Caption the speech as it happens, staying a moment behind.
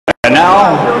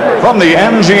now, from the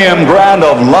MGM Grand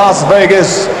of Las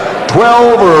Vegas,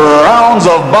 12 rounds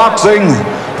of boxing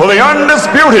for the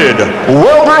undisputed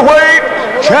welterweight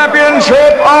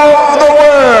championship of the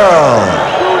world.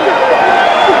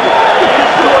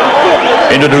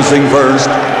 Introducing first,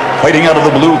 fighting out of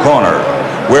the blue corner,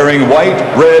 wearing white,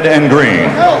 red, and green.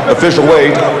 Official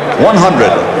weight,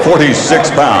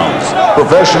 146 pounds.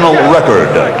 Professional record,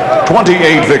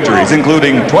 28 victories,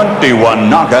 including 21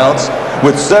 knockouts,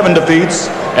 with 7 defeats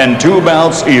and 2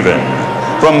 bouts even.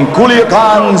 From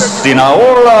Culiacan,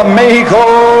 Sinaloa,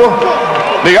 Mexico,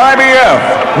 the IBF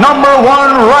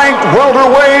 #1 ranked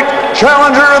welterweight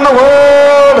challenger in the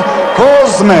world,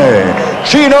 Cosme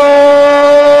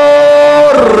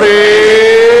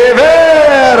Rivera.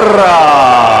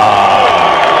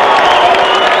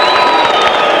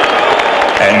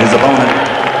 And his opponent,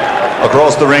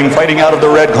 across the ring, fighting out of the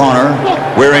red corner,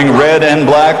 wearing red and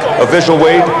black, official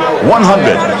weight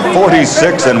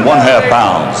 146.5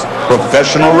 pounds.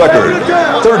 Professional record,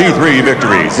 33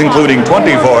 victories, including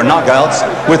 24 knockouts,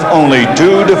 with only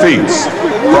 2 defeats.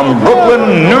 From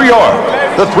Brooklyn, New York,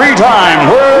 the 3-time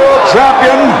world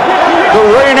champion, the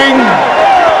reigning,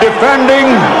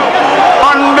 defending,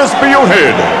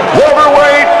 undisputed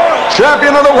welterweight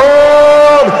champion of the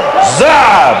world,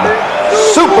 Zab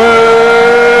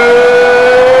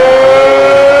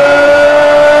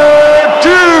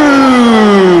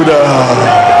Judah.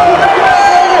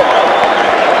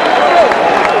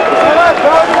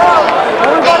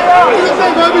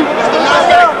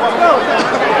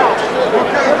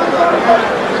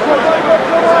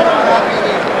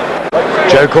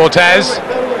 Joe Cortez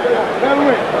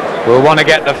will want to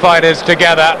get the fighters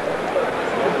together.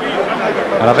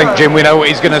 And I think, Jim, we know what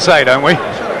he's going to say, don't we?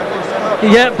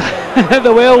 Yep,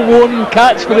 the well-worn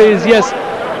catchphrase, yes.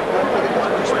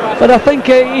 But I think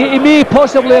he may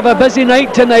possibly have a busy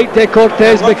night tonight,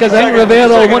 Cortez, because I think Rivera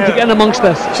will want to get in amongst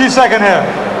this. She's second here.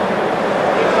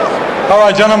 All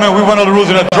right, gentlemen, we went over the rules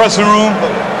in the dressing room.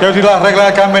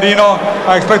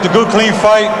 I expect a good, clean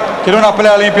fight. Quiero una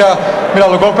pelea limpia. Mira,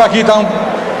 los golpes aquí tan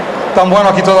bueno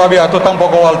aquí todavía. Esto está un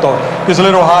poco alto. It's a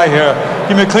little high here.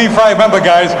 Give me a clean fight. Remember,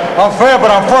 guys, I'm fair, but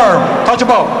I'm firm. Touch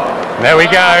about. There we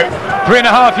go.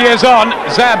 3.5 years on,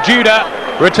 Zab Judah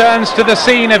returns to the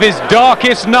scene of his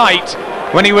darkest night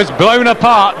when he was blown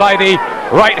apart by the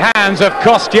right hands of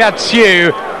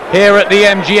Kostiatsu here at the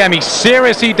MGM. He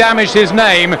seriously damaged his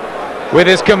name with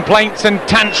his complaints and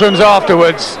tantrums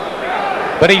afterwards.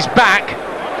 But he's back,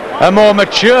 a more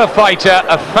mature fighter,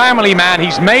 a family man.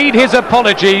 He's made his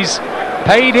apologies,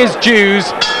 paid his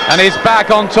dues, and is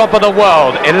back on top of the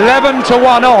world.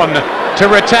 11-1 on to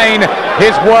retain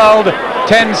his world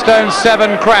 10 stone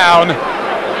 7 crown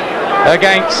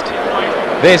against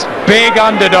this big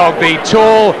underdog, the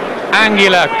tall,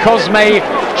 angular Cosme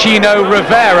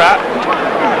Rivera.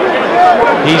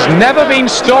 He's never been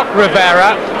stopped,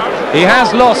 Rivera. He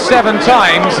has lost 7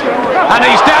 times, and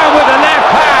he's down with the left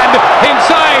hand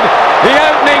inside the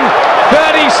opening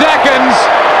 30 seconds.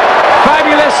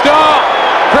 Fabulous start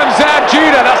from Zab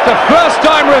Judah. That's the first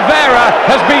time Rivera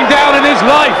has been down in his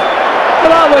life.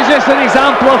 Well, that was just an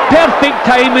example of perfect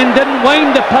timing. Didn't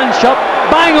wind the punch up,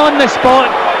 bang on the spot.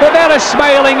 Rivera's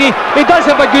smiling. He does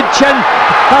have a good chin.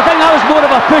 I think that was more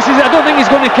of a push. I don't think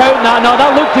he's going to count that. No,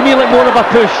 that looked to me like more of a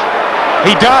push.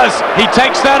 He does. He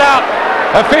takes that up.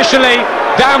 Officially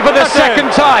down for the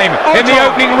second time in the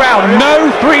opening round.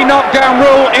 No 3 knockdown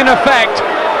rule in effect.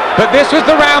 But this was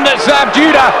the round that Zab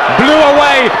Judah blew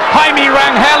away Jaime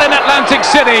Rangel in Atlantic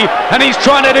City, and he's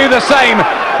trying to do the same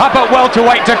up at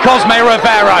welterweight to Cosme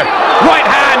Rivera. Right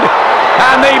hand,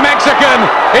 and the Mexican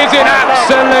is in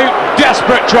absolute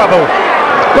desperate trouble.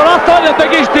 Well, I thought the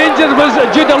biggest danger was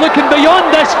Judah looking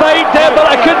beyond this fight, but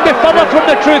I couldn't be further from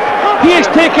the truth. He is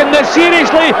taking this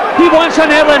seriously. He wants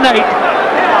an early night.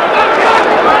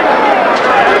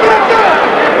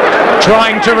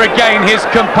 Trying to regain his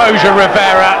composure,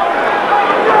 Rivera,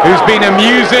 who's been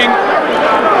amusing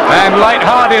and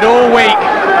light-hearted all week,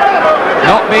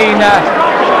 not being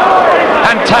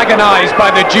antagonized by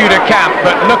the Judah camp,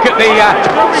 but look at the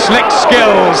slick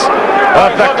skills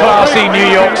of the classy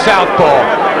New York southpaw.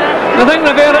 I think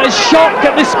Rivera is shocked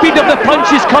at the speed of the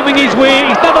punches coming his way.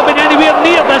 He's never been anywhere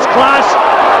near this class.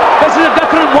 This is a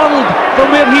different world from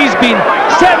where he's been.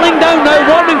 Settling down now,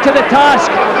 warming to the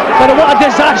task, but what a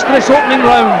disastrous opening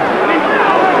round.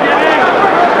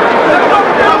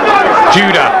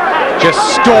 Judah just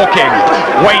stalking,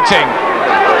 waiting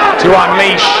to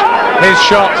unleash his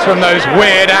shots from those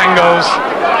weird angles.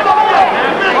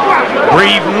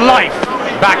 Breathe life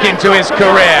back into his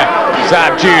career,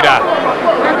 Zab Judah.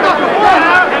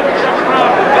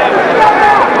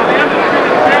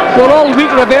 For all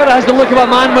week, Rivera has the look of a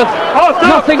man with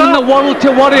nothing in the world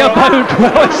to worry about.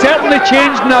 Well, it's certainly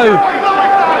changed now.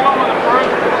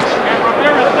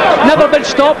 Never been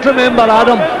stopped, remember,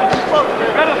 Adam.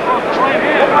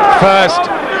 First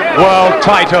world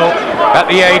title at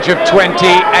the age of 28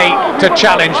 to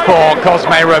challenge for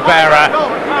Cosme Rivera,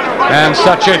 and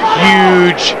such a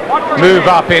huge move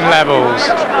up in levels.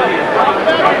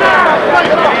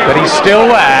 But he's still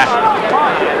there,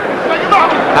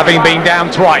 having been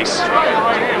down twice.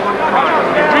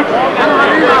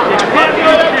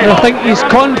 I think his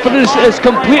confidence is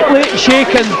completely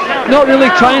shaken, not really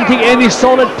trying to get any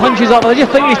solid punches up. I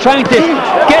just think he's trying to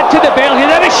get to the belly, and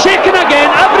then he's shaking again.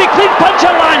 Every clean punch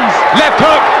that lands. Left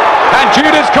hook, and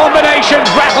Judah's combination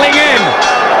rattling in.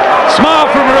 Smile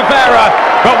from Rivera,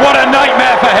 but what a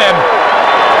nightmare for him.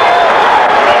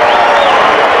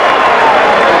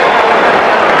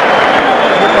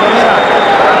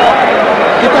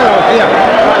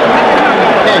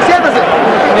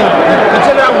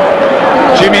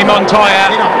 Jimmy Montoya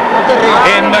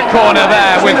in the corner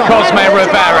there with Cosme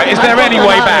Rivera. Is there any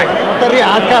way back?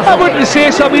 I wouldn't say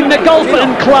so. I mean, the golf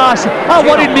in class, I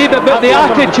worried maybe about the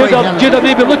attitude of Judah,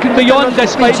 maybe looking beyond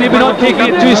this fight, maybe not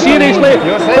taking it too seriously,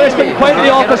 but it's been quite the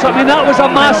opposite. I mean, that was a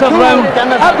massive round.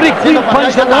 Every clean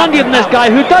punch that landed in this guy,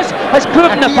 who has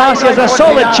proven in the past he has a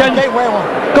solid chin,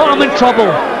 got him in trouble.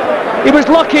 He was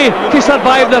lucky to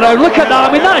survive the round. Look at that.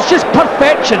 I mean, that's just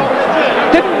perfection.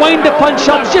 Didn't wind the punch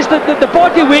up. It's just the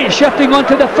body weight shifting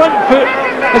onto the front foot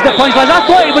as the punch lands. I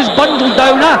thought he was bundled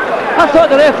down. I thought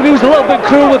the referee was a little bit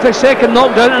cruel with the second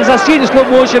knockdown. And as I see in slow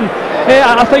motion,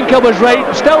 I think I was right.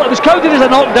 Still, it was counted as a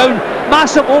knockdown.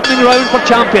 Massive opening round for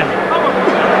champion.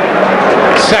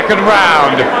 Second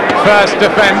round. First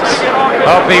defence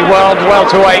of the world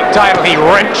welterweight title. He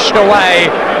wrenched away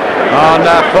on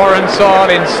foreign soil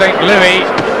in St. Louis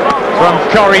from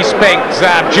Corey Spink,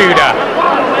 Zab Judah,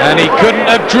 and he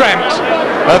couldn't have dreamt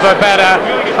of a better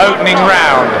opening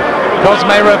round.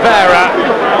 Cosme Rivera,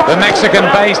 the Mexican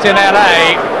based in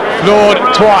LA, floored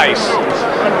twice.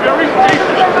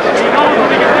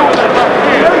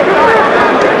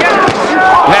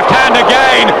 Left hand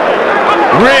again,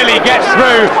 really gets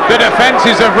through the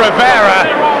defences of Rivera.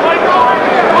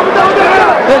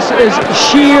 This is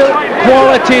sheer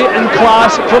quality and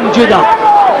class from Judah.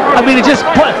 I mean, it's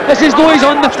as though he's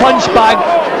on the punch bag.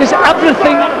 Just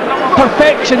everything,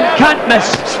 perfection, can't miss.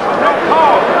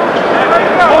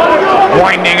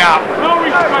 Winding up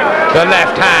the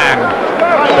left hand.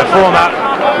 The former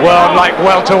world light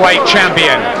welterweight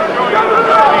champion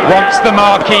wants the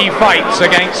marquee fights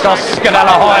against Oscar De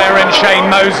La Hoya and Shane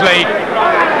Mosley.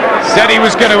 Said he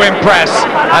was going to impress,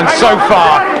 and so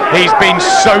far he's been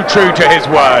so true to his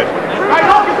word.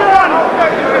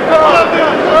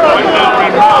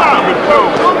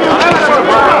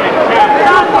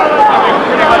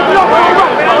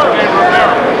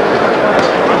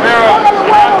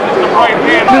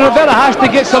 Rivera has to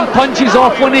get some punches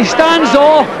off. When he stands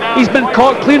off, he's been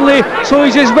caught cleanly, so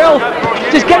he's as well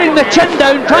just getting the chin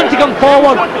down, trying to come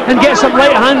forward and get some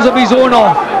right hands of his own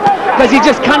off, because he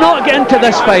just cannot get into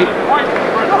this fight.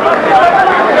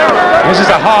 This is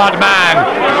a hard man.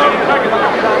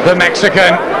 The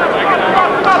Mexican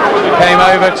came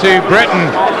over to Britain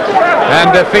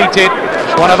and defeated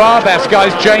one of our best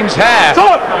guys, James Hare,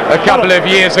 a couple of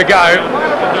years ago.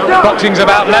 Boxing's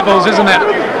about levels, isn't it?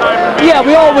 Yeah,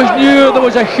 we always knew there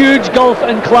was a huge gulf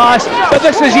in class, but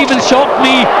this has even shocked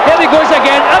me. Here he goes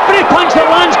again. Every punch that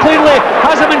lands cleanly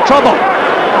has him in trouble.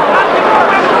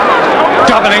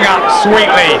 Doubling up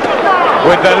sweetly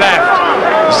with the left,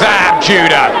 Zab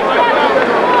Judah.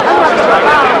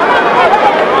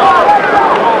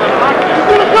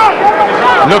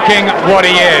 Looking what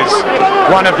he is,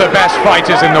 one of the best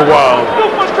fighters in the world.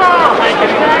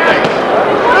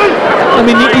 I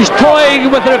mean, he's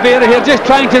toying with Rivera here, just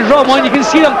trying to draw him on. You can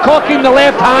see him cocking the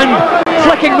left hand,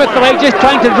 flicking with the right, just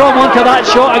trying to draw him onto that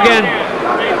shot again.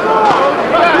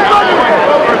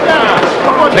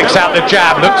 Flicks out the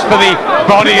jab, looks for the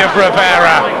body of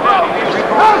Rivera.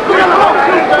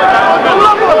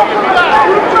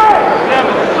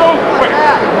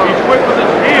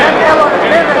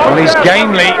 Well, he's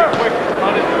gamely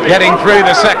getting through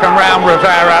the second round,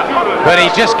 Rivera, but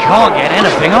he just can't get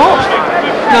anything off.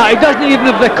 No, he doesn't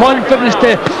even have the confidence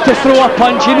to throw a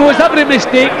punch. He knows every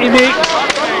mistake he makes,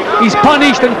 he's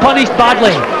punished, and punished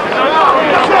badly.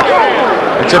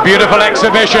 It's a beautiful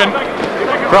exhibition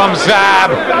from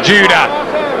Zab Judah.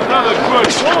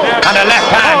 And a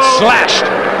left hand slashed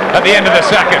at the end of the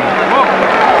second.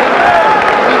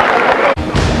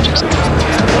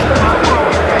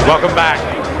 Welcome back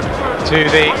to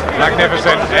the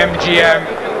magnificent MGM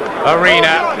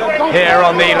Arena. here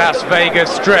on the Las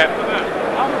Vegas Strip.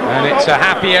 And it's a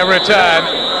happier return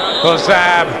for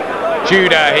Zab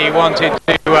Judah. He wanted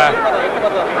to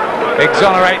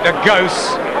exonerate the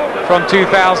ghosts from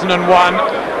 2001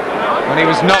 when he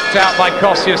was knocked out by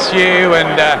Cosme Rivera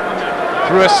and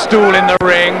threw a stool in the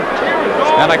ring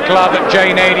and a glove at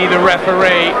Jane Adey, the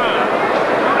referee.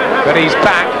 But he's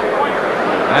back,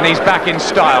 and he's back in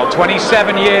style.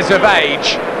 27 years of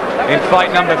age in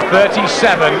fight number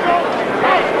 37,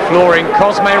 flooring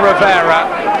Cosme Rivera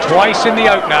twice in the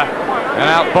opener and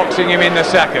outboxing him in the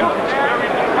second.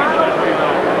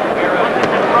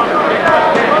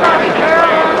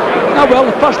 Oh well,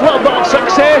 the first little bit of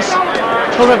success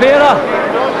for Rivera,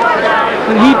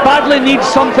 and he badly needs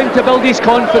something to build his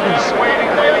confidence.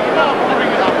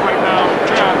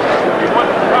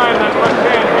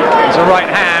 It's a right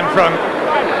hand from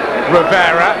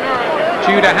Rivera.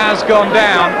 Judah has gone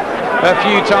down a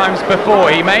few times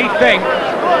before. He may think,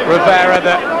 Rivera,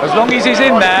 that as long as he's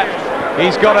in there,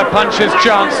 he's got a puncher's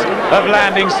chance of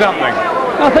landing something.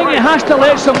 I think he has to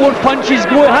let some more punches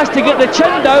go. He has to get the chin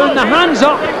down, the hands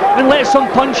up, and let some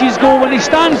punches go. When he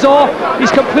stands off,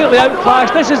 he's completely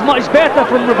outclassed. This is much better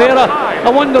from Rivera. I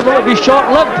wonder will it be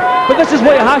short-lived, but this is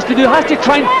what he has to do. He has to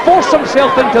try and force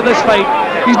himself into this fight.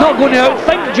 He's not going to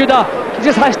outthink Judah. He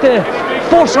just has to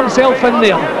force himself in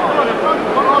there.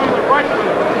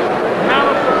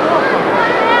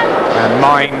 And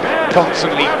mind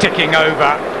constantly ticking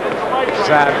over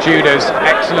Zab Judah's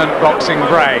excellent boxing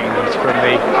brains from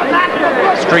the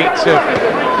streets of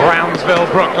Brownsville,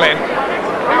 Brooklyn.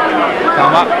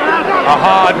 Come up a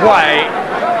hard way,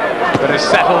 but has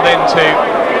settled into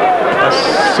a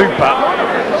super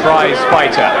prize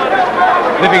fighter,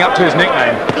 living up to his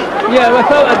nickname. Yeah,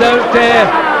 without a doubt.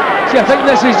 See, I think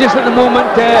this is just at the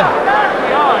moment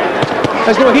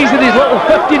as though he's in his little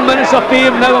 15 minutes of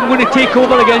fame. Now I'm going to take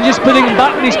over again, just putting him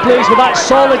back in his place with that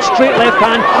solid straight left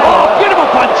hand. Oh, beautiful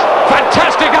punch!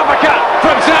 Fantastic uppercut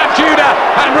from Zab Judah,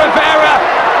 and Rivera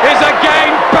is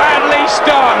again badly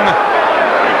stung.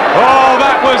 Oh,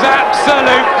 that was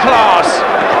absolute class.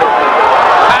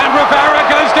 And Rivera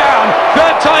goes down,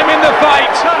 third time in the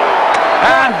fight.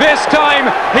 And this time,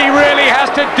 he really has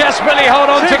to desperately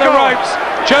hold on to the ropes.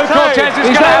 Joe Cortez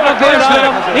is going to have a close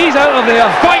look. He's out of there.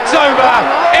 Fight's over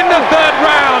in the third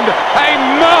round. A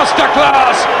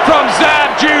masterclass from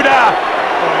Zab Judah,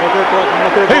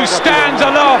 who stands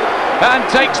aloft and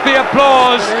takes the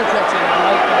applause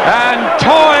and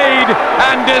toyed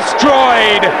and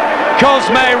destroyed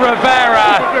Cosme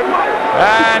Rivera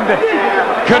and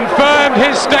confirmed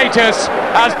his status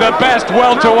as the best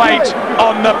welterweight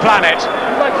on the planet.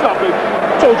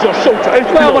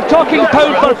 Well, we're talking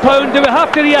pound for pound. Do we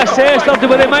have to reassess, or do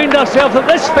we remind ourselves that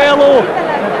this fellow,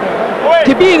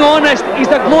 to being honest,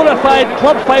 he's a glorified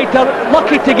club fighter,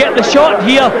 lucky to get the shot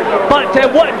here, but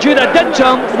what Judah did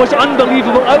to him was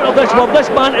unbelievable, out of this world. This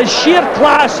man is sheer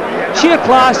class,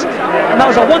 and that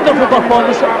was a wonderful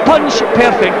performance. Punch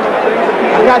perfect.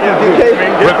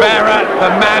 Rivera, the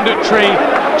mandatory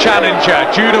challenger.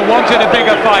 Judah wanted a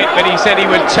bigger fight, but he said he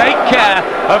would take care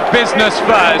of business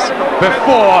first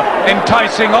before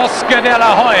enticing Oscar De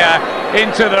La Hoya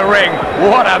into the ring.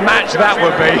 What a match that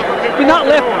would be. I mean, that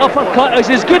left uppercut is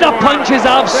as good a punch as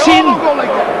I've seen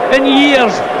in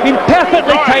years. Been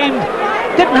perfectly timed.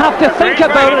 Didn't have to think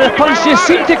about it. The punch just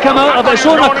seemed to come out of its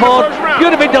own accord.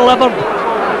 Beautifully delivered.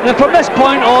 And from this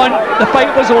point on, the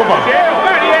fight was over.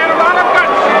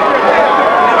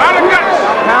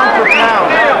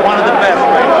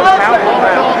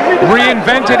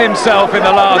 Reinvented himself in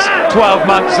the last 12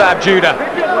 months, Zab Judah.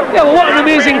 Yeah, well, what an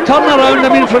amazing turnaround. I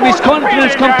mean, from his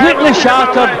confidence completely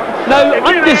shattered, now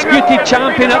undisputed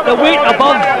champion at the weight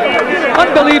above.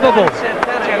 Unbelievable.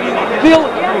 Real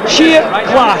sheer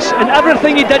class, and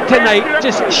everything he did tonight,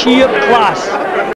 just sheer class.